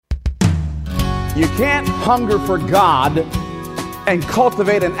You can't hunger for God and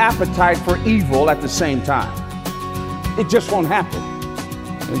cultivate an appetite for evil at the same time. It just won't happen.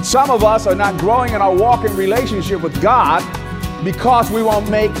 And some of us are not growing in our walk in relationship with God because we won't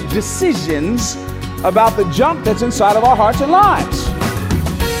make decisions about the junk that's inside of our hearts and lives.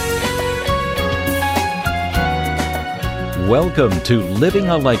 Welcome to Living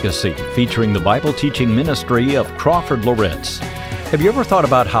a Legacy, featuring the Bible teaching ministry of Crawford Loritts. Have you ever thought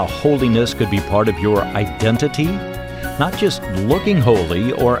about how holiness could be part of your identity? Not just looking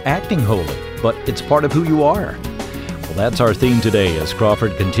holy or acting holy, but it's part of who you are. Well, that's our theme today as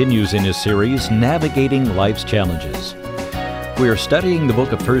Crawford continues in his series, Navigating Life's Challenges. We are studying the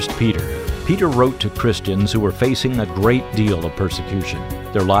book of 1 Peter. Peter wrote to Christians who were facing a great deal of persecution.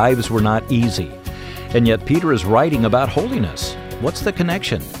 Their lives were not easy. And yet Peter is writing about holiness. What's the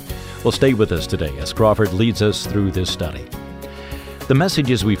connection? Well, stay with us today as Crawford leads us through this study. The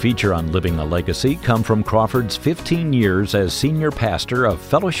messages we feature on Living a Legacy come from Crawford's 15 years as senior pastor of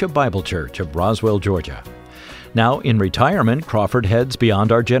Fellowship Bible Church of Roswell, Georgia. Now in retirement, Crawford heads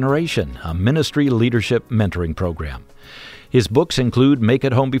Beyond Our Generation, a ministry leadership mentoring program. His books include Make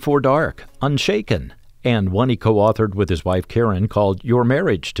It Home Before Dark, Unshaken, and one he co-authored with his wife Karen called Your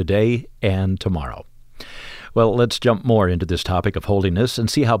Marriage Today and Tomorrow. Well, let's jump more into this topic of holiness and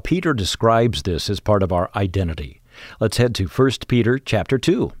see how Peter describes this as part of our identity. Let's head to 1 Peter chapter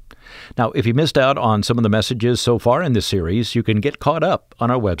 2. Now, if you missed out on some of the messages so far in this series, you can get caught up on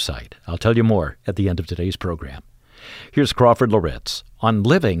our website. I'll tell you more at the end of today's program. Here's Crawford Loritts on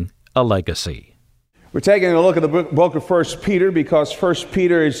Living a Legacy. We're taking a look at the book of 1 Peter because 1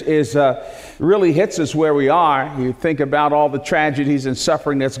 Peter is really hits us where we are. You think about all the tragedies and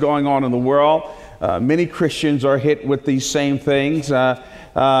suffering that's going on in the world. Many Christians are hit with these same things,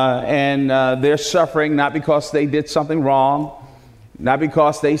 and they're suffering not because they did something wrong, not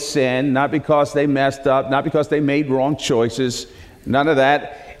because they sinned, not because they messed up, not because they made wrong choices. None of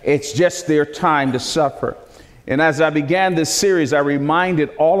that. It's just their time to suffer. And as I began this series, I reminded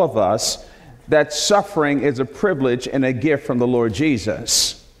all of us that suffering is a privilege and a gift from the Lord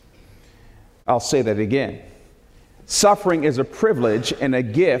Jesus. I'll say that again. Suffering is a privilege and a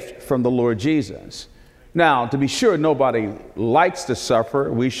gift from the Lord Jesus. Now, to be sure, nobody likes to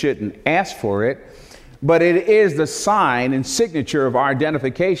suffer. We shouldn't ask for it. But it is the sign and signature of our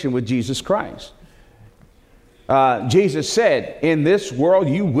identification with Jesus Christ. Jesus said, in this world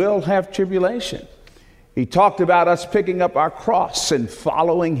you will have tribulation. He talked about us picking up our cross and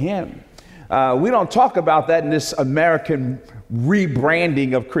following him. We don't talk about that in this American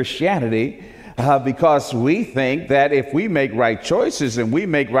rebranding of Christianity because we think that if we make right choices and we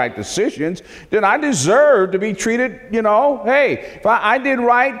make right decisions, then I deserve to be treated, hey, if I did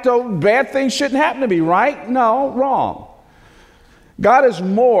right, so bad things shouldn't happen to me, right? No, wrong. God is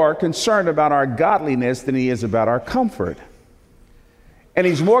more concerned about our godliness than he is about our comfort. And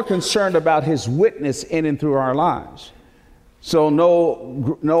he's more concerned about his witness in and through our lives. So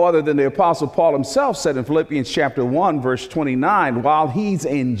no other than the Apostle Paul himself said in Philippians chapter 1, verse 29, while he's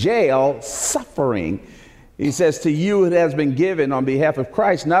in jail suffering, he says, to you it has been given on behalf of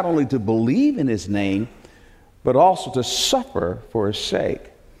Christ not only to believe in his name, but also to suffer for his sake.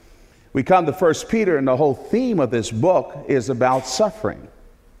 We come to 1 Peter, and the whole theme of this book is about suffering.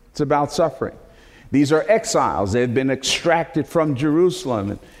 It's about suffering. These are exiles. They've been extracted from Jerusalem,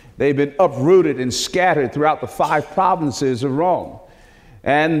 and they've been uprooted and scattered throughout the 5 provinces of Rome.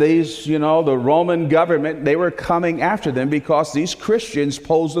 And these, the Roman government, they were coming after them because these Christians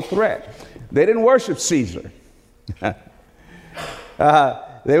posed a threat. They didn't worship Caesar. They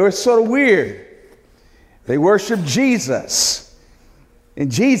were sort of weird. They worshiped Jesus.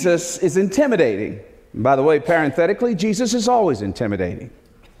 And Jesus is intimidating. And by the way, parenthetically, Jesus is always intimidating.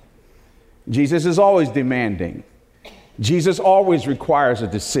 Jesus is always demanding. Jesus always requires a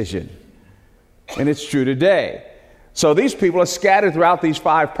decision, and it's true today. So these people are scattered throughout these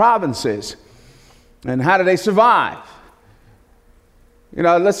 5 provinces. And how do they survive?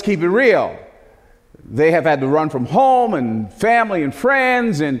 Let's keep it real. They have had to run from home and family and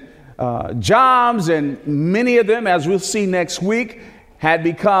friends and jobs, and many of them, as we'll see next week, had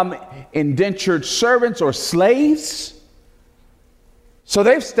become indentured servants or slaves. So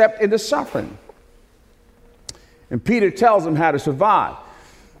they've stepped into suffering. And Peter tells them how to survive.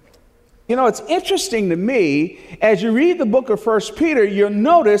 It's interesting to me, as you read the book of 1 Peter, you'll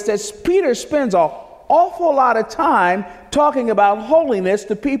notice that Peter spends an awful lot of time talking about holiness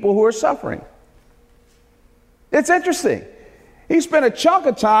to people who are suffering. It's interesting. He spent a chunk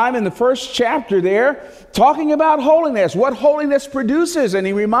of time in the first chapter there talking about holiness, what holiness produces. And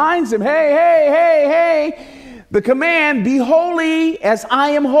he reminds them, hey, the command, be holy as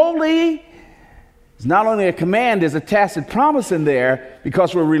I am holy. It's not only a command, there's a tacit promise in there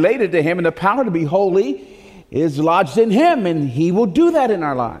because we're related to him, and the power to be holy is lodged in him, and he will do that in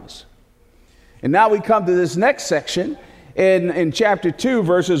our lives. And now we come to this next section in chapter 2,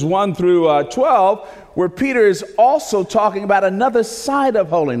 verses 1 through 12, where Peter is also talking about another side of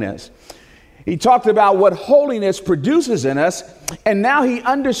holiness. He talked about what holiness produces in us, and now he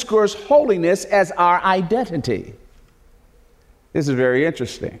underscores holiness as our identity. This is very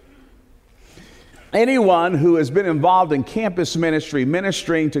interesting. Anyone who has been involved in campus ministry,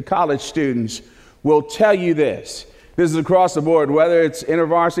 ministering to college students, will tell you this. This is across the board, whether it's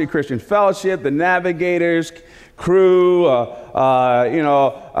InterVarsity Christian Fellowship, the Navigators, Crew,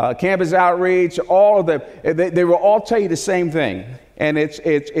 Campus Outreach, all of them. They will all tell you the same thing, and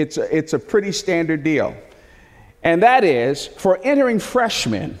it's a pretty standard deal. And that is for entering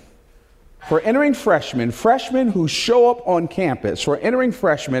freshmen who show up on campus, for entering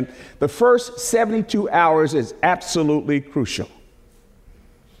freshmen, the first 72 hours is absolutely crucial.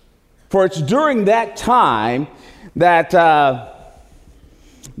 For it's during that time that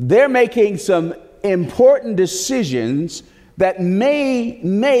they're making some important decisions that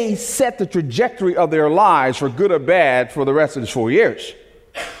may set the trajectory of their lives for good or bad for the rest of the 4 years.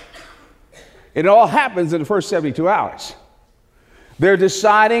 It all happens in the first 72 hours. They're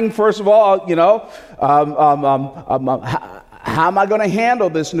deciding, first of all, how am I going to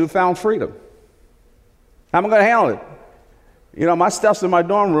handle this newfound freedom? How am I going to handle it? My stuff's in my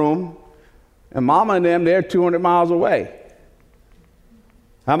dorm room, and Mama and them, they're 200 miles away.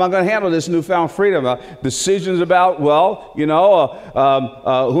 How am I going to handle this newfound freedom? Decisions about, who am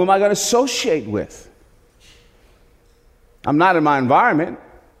I going to associate with? I'm not in my environment,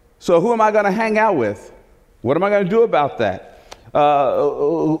 so who am I going to hang out with? What am I going to do about that?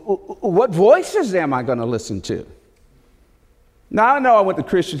 What voices am I going to listen to? Now, I know I went to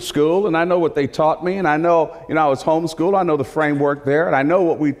Christian school, and I know what they taught me, and I know, I was homeschooled. I know the framework there, and I know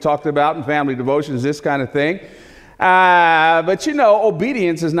what we talked about in family devotions, this kind of thing. But,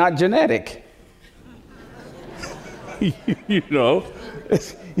 obedience is not genetic. It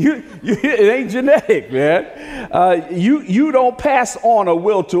ain't genetic, man. You don't pass on a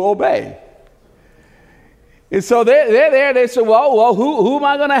will to obey. And so they're there. They say, well, who am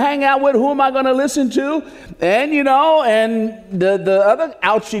I going to hang out with? Who am I going to listen to? And, and the other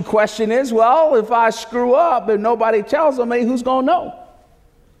ouchy question is, well, if I screw up and nobody tells them, who's going to know?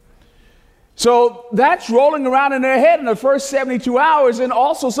 So that's rolling around in their head in the first 72 hours and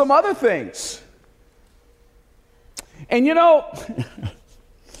also some other things. And,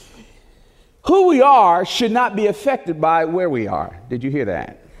 who we are should not be affected by where we are. Did you hear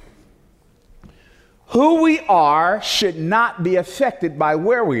that? Who we are should not be affected by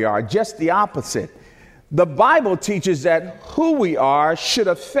where we are, just the opposite. The Bible teaches that who we are should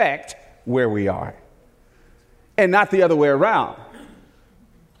affect where we are, and not the other way around.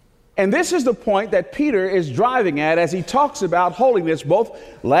 And this is the point that Peter is driving at as he talks about holiness, both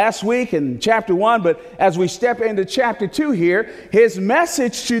last week in chapter 1, but as we step into chapter 2 here, his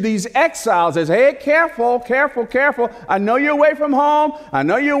message to these exiles is, hey, careful, careful, careful. I know you're away from home. I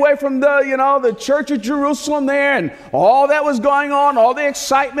know you're away from the church of Jerusalem there and all that was going on, all the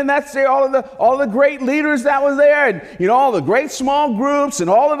excitement that's there, all of the great leaders that was there, and, all the great small groups and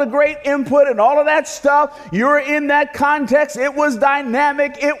all of the great input and all of that stuff. You're in that context. It was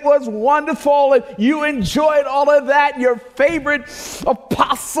dynamic. It was wonderful, and you enjoyed all of that. Your favorite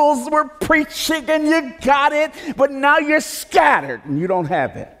apostles were preaching and you got it, but now you're scattered and you don't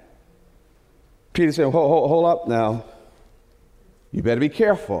have it. Peter said, hold up now. You better be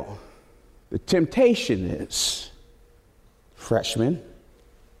careful. The temptation is, freshmen,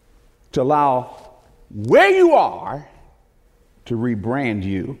 to allow where you are to rebrand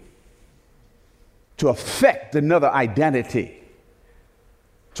you, to affect another identity,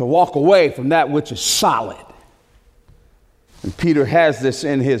 to walk away from that which is solid. And Peter has this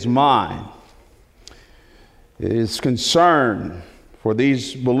in his mind. His concern for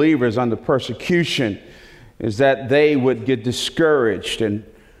these believers under persecution is that they would get discouraged and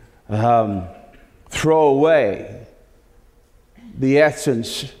throw away the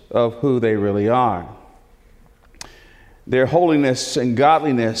essence of who they really are. Their holiness and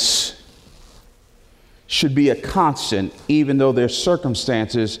godliness should be a constant, even though their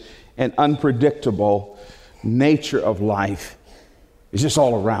circumstances and unpredictable nature of life is just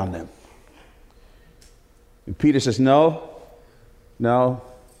all around them. And Peter says, no,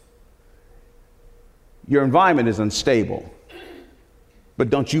 your environment is unstable, but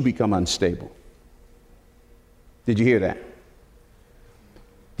don't you become unstable. Did you hear that?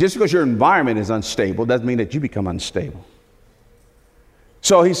 Just because your environment is unstable doesn't mean that you become unstable.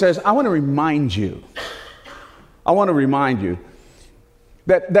 So he says, I want to remind you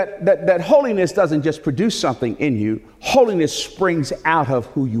that holiness doesn't just produce something in you. Holiness springs out of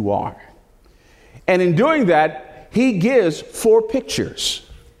who you are. And in doing that, he gives 4 pictures,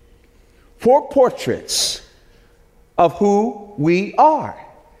 4 portraits of who we are.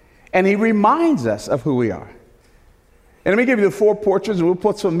 And he reminds us of who we are. And let me give you the 4 portraits, and we'll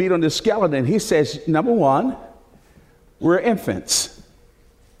put some meat on the skeleton. He says, number 1, we're infants.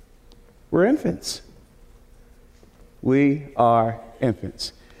 We're infants. We are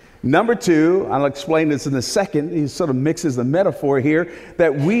infants. Number 2, I'll explain this in a second. He sort of mixes the metaphor here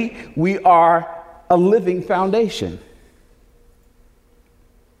that we are a living foundation.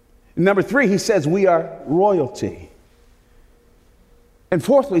 Number 3, he says we are royalty. And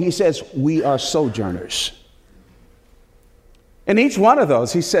fourthly, he says we are sojourners. In each one of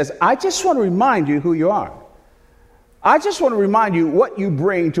those, he says, I just want to remind you who you are. I just want to remind you what you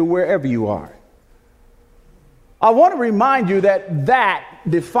bring to wherever you are. I want to remind you that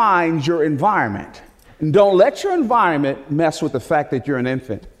defines your environment. And don't let your environment mess with the fact that you're an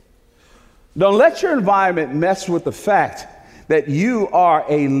infant. Don't let your environment mess with the fact that you are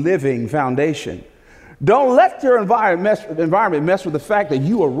a living foundation. Don't let your environment mess with the fact that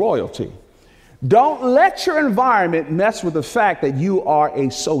you are royalty. Don't let your environment mess with the fact that you are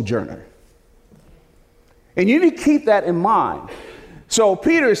a sojourner. And you need to keep that in mind. So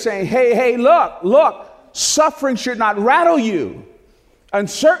Peter is saying, hey, look, suffering should not rattle you.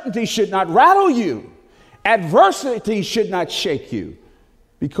 Uncertainty should not rattle you. Adversity should not shake you,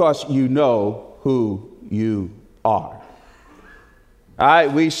 because you know who you are. All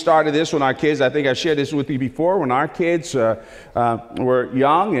right, we started this when our kids, I think I shared this with you before, when our kids were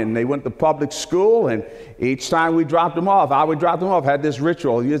young and they went to public school, and each time we dropped them off, I would drop them off, had this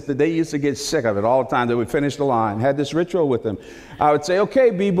ritual. They used to get sick of it all the time. They would finish the line, had this ritual with them. I would say, okay,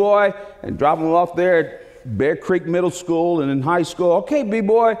 B-boy, and drop them off there at Bear Creek Middle School and in high school. Okay,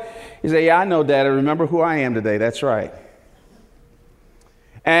 B-boy. He'd say, yeah, I know, Dad. I remember who I am today. That's right.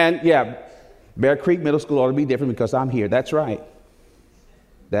 And yeah, Bear Creek Middle School ought to be different because I'm here. That's right.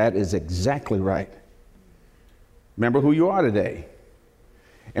 That is exactly right. Remember who you are today.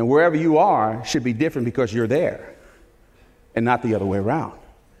 And wherever you are should be different because you're there and not the other way around.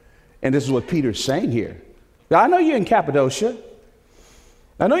 And this is what Peter's saying here. Now, I know you're in Cappadocia.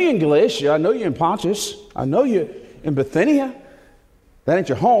 I know you're in Galatia. I know you're in Pontus. I know you're in Bithynia. That ain't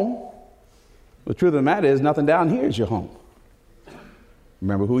your home. The truth of the matter is nothing down here is your home.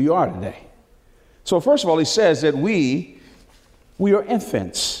 Remember who you are today. So first of all, he says that we are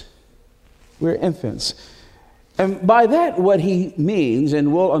infants. We're infants. And by that, what he means,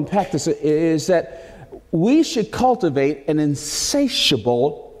 and we'll unpack this, is that we should cultivate an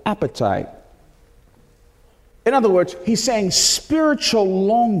insatiable appetite. In other words, he's saying spiritual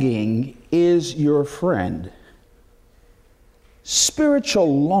longing is your friend.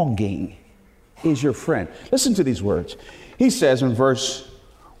 Spiritual longing is your friend. Listen to these words. He says in verse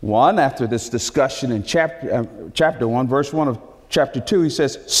 1, after this discussion in chapter 1, verse 1 of chapter 2, he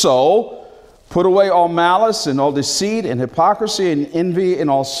says, so put away all malice and all deceit and hypocrisy and envy and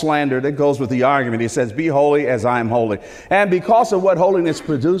all slander. That goes with the argument. He says, be holy as I am holy. And because of what holiness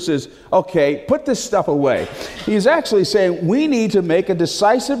produces, okay, put this stuff away. He's actually saying we need to make a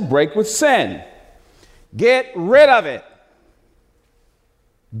decisive break with sin. Get rid of it.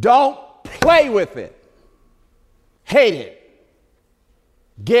 Don't play with it. Hate it.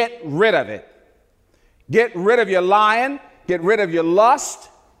 Get rid of it. Get rid of your lying. Get rid of your lust.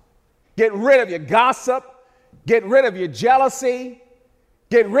 Get rid of your gossip. Get rid of your jealousy.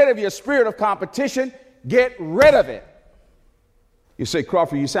 Get rid of your spirit of competition. Get rid of it. You say,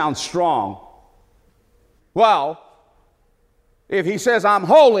 Crawford, you sound strong. Well, if he says I'm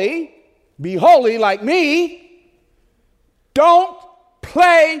holy, be holy like me, don't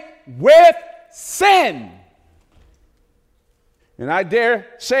play with sin. And I dare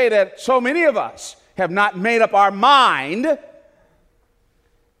say that so many of us have not made up our mind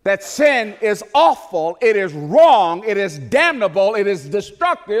that sin is awful, it is wrong, it is damnable, it is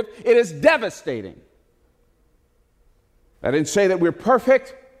destructive, it is devastating. I didn't say that we're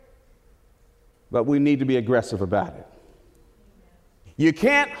perfect, but we need to be aggressive about it. You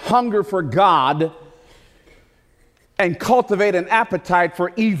can't hunger for God and cultivate an appetite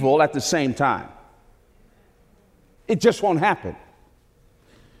for evil at the same time. It just won't happen.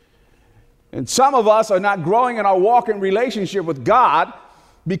 And some of us are not growing in our walk and relationship with God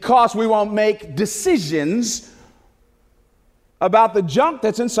because we won't make decisions about the junk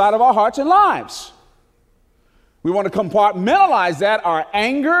that's inside of our hearts and lives. We want to compartmentalize that, our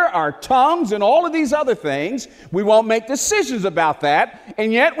anger, our tongues, and all of these other things. We won't make decisions about that.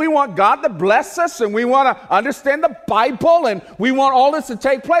 And yet we want God to bless us, and we want to understand the Bible, and we want all this to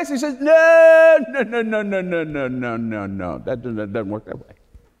take place. He says, no. That doesn't work that way.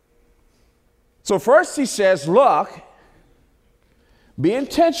 So first he says, look, be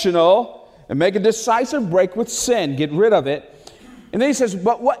intentional and make a decisive break with sin. Get rid of it. And then he says,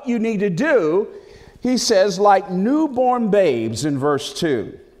 but what you need to do, he says, like newborn babes in verse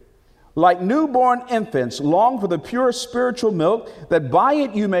 2, like newborn infants, long for the pure spiritual milk, that by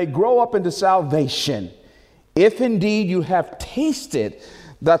it you may grow up into salvation, if indeed you have tasted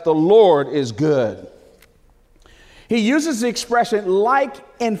that the Lord is good. He uses the expression like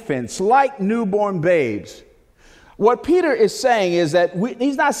infants, like newborn babes. What Peter is saying is that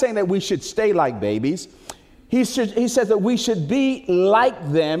he's not saying that we should stay like babies. He says that we should be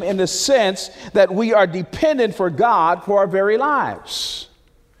like them in the sense that we are dependent for God for our very lives.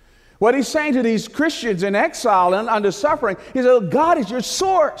 What he's saying to these Christians in exile and under suffering, he says, God is your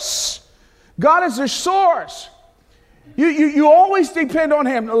source. God is your source. You always depend on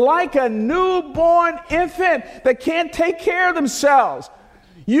him like a newborn infant that can't take care of themselves.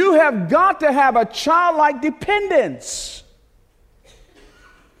 You have got to have a childlike dependence.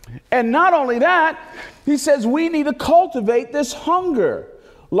 And not only that, he says we need to cultivate this hunger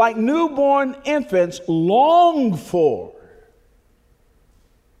like newborn infants long for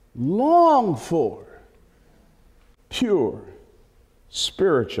pure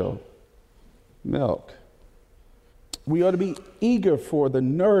spiritual milk. We ought to be eager for the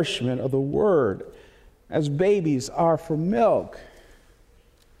nourishment of the word as babies are for milk.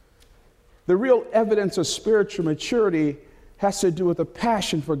 The real evidence of spiritual maturity has to do with a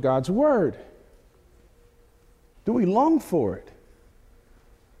passion for God's word. Do we long for it?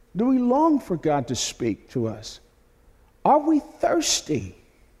 Do we long for God to speak to us? Are we thirsty?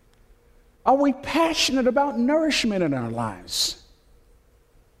 Are we passionate about nourishment in our lives?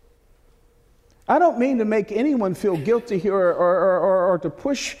 I don't mean to make anyone feel guilty here or to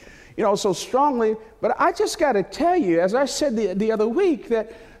push, so strongly, but I just got to tell you, as I said the other week,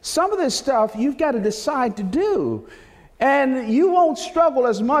 that some of this stuff you've got to decide to do. And you won't struggle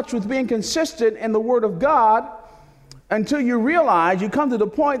as much with being consistent in the Word of God until you realize you come to the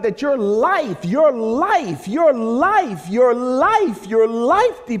point that your life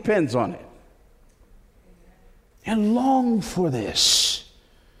depends on it. And long for this.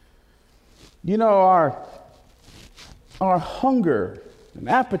 Our hunger and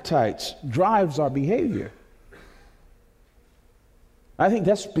appetites drives our behavior. I think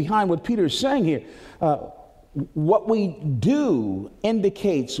that's behind what Peter is saying here. What we do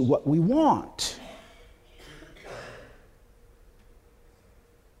indicates what we want.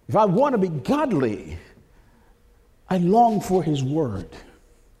 If I want to be godly, I long for his word.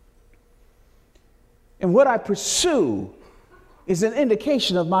 And what I pursue is an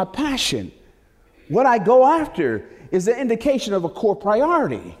indication of my passion. What I go after is an indication of a core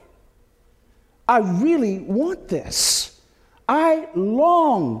priority. I really want this. I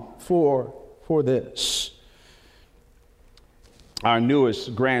long for this. Our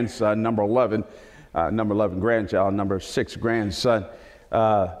newest grandson, number 11 grandchild, number 6 grandson,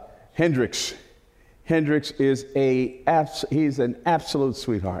 Hendrix. Hendrix is he's an absolute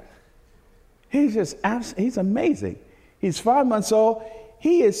sweetheart. He's amazing. He's 5 months old.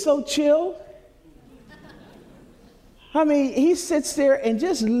 He is so chill. I mean, he sits there and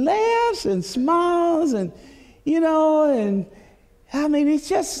just laughs and smiles and I mean, it's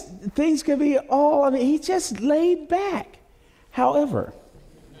just, things could be he's just laid back. However,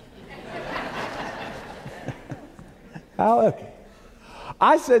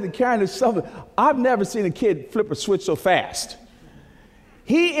 I said to Karen this summer, I've never seen a kid flip a switch so fast.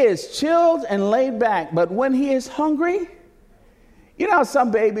 He is chilled and laid back, but when he is hungry, some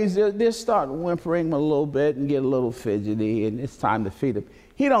babies, they'll start whimpering a little bit and get a little fidgety, and it's time to feed him.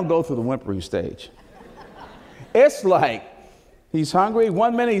 He don't go through the whimpering stage. It's like he's hungry.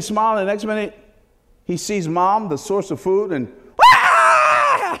 1 minute he's smiling, the next minute he sees mom, the source of food, and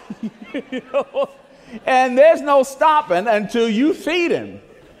and there's no stopping until you feed him.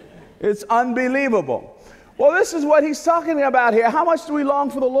 It's unbelievable. Well, this is what he's talking about here. How much do we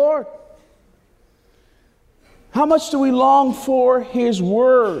long for the Lord? How much do we long for his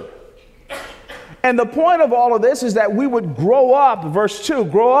word? And the point of all of this is that we would grow up, verse 2,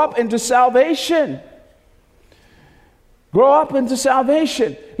 grow up into salvation. Grow up into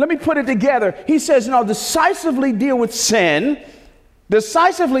salvation. Let me put it together. He says, decisively deal with sin.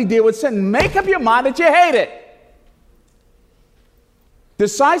 Decisively deal with sin. Make up your mind that you hate it.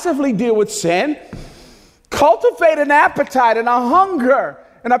 Decisively deal with sin. Cultivate an appetite and a hunger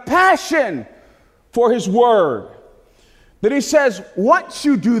and a passion for His Word. Then he says, once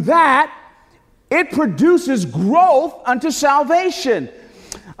you do that, it produces growth unto salvation.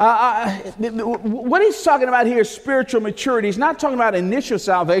 What he's talking about here is spiritual maturity. He's not talking about initial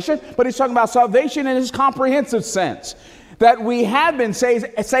salvation, but he's talking about salvation in his comprehensive sense. That we have been saved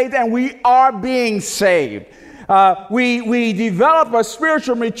and we are being saved. We develop a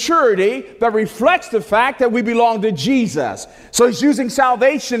spiritual maturity that reflects the fact that we belong to Jesus. So he's using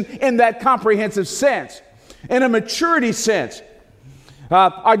salvation in that comprehensive sense. In a maturity sense,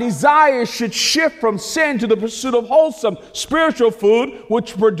 our desires should shift from sin to the pursuit of wholesome spiritual food,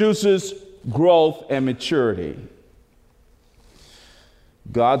 which produces growth and maturity.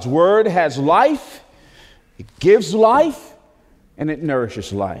 God's Word has life, it gives life, and it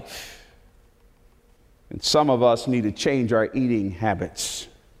nourishes life. And some of us need to change our eating habits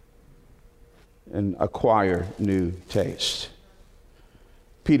and acquire new taste.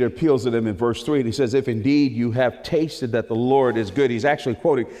 Peter appeals to them in verse 3, and he says, if indeed you have tasted that the Lord is good. He's actually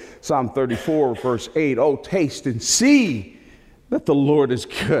quoting Psalm 34, verse 8. Oh, taste and see that the Lord is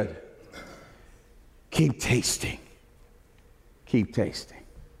good. Keep tasting. Keep tasting.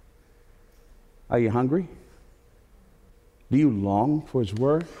 Are you hungry? Do you long for His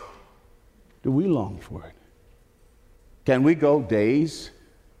Word? Do we long for it? Can we go days,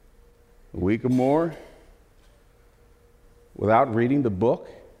 a week or more, without reading the book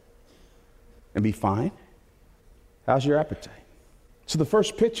and be fine? How's your appetite? So the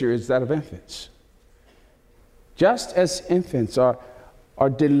first picture is that of infants. Just as infants are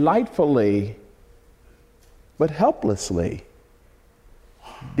delightfully but helplessly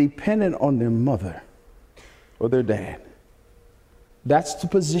dependent on their mother or their dad. That's the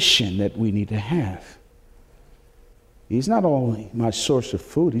position that we need to have. He's not only my source of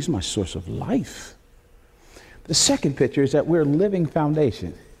food, He's my source of life. The second picture is that we're a living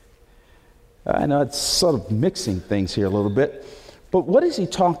foundation. I know it's sort of mixing things here a little bit, but what is he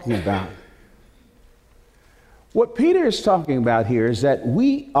talking about? What Peter is talking about here is that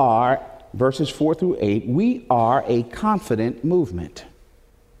we are, verses 4 through 8, we are a confident movement.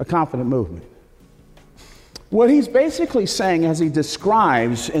 A confident movement. What he's basically saying as he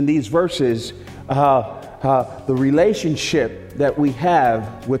describes in these verses the relationship that we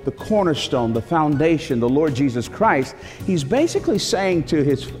have with the cornerstone, the foundation, the Lord Jesus Christ, he's basically saying to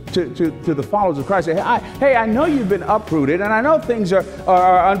the followers of Christ, hey, I know you've been uprooted, and I know things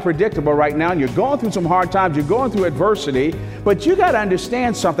are unpredictable right now, and you're going through some hard times, you're going through adversity, but you got to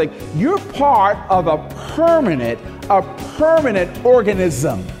understand something. You're part of a permanent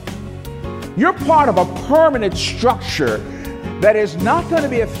organism. You're part of a permanent structure that is not going to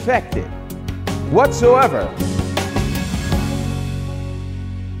be affected whatsoever.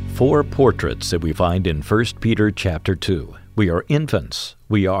 4 portraits that we find in 1 Peter chapter 2. We are infants,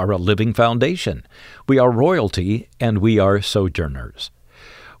 we are a living foundation, we are royalty, and we are sojourners.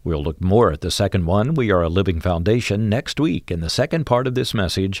 We'll look more at the second one, we are a living foundation, next week in the second part of this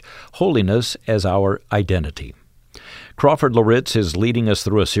message, Holiness as Our Identity. Crawford Loritts is leading us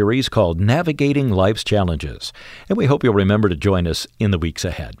through a series called Navigating Life's Challenges, and we hope you'll remember to join us in the weeks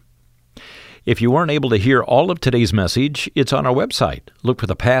ahead. If you weren't able to hear all of today's message, it's on our website. Look for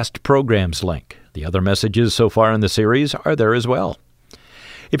the past programs link. The other messages so far in the series are there as well.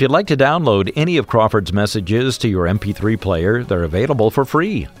 If you'd like to download any of Crawford's messages to your MP3 player, they're available for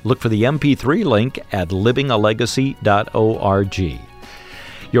free. Look for the MP3 link at livingalegacy.org.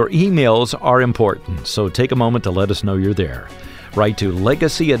 Your emails are important, so take a moment to let us know you're there. Write to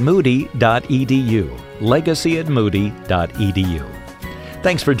legacy@moody.edu, legacy@moody.edu.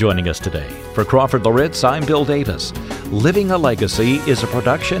 Thanks for joining us today. For Crawford Loritts, I'm Bill Davis. Living a Legacy is a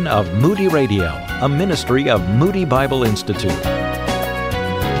production of Moody Radio, a ministry of Moody Bible Institute.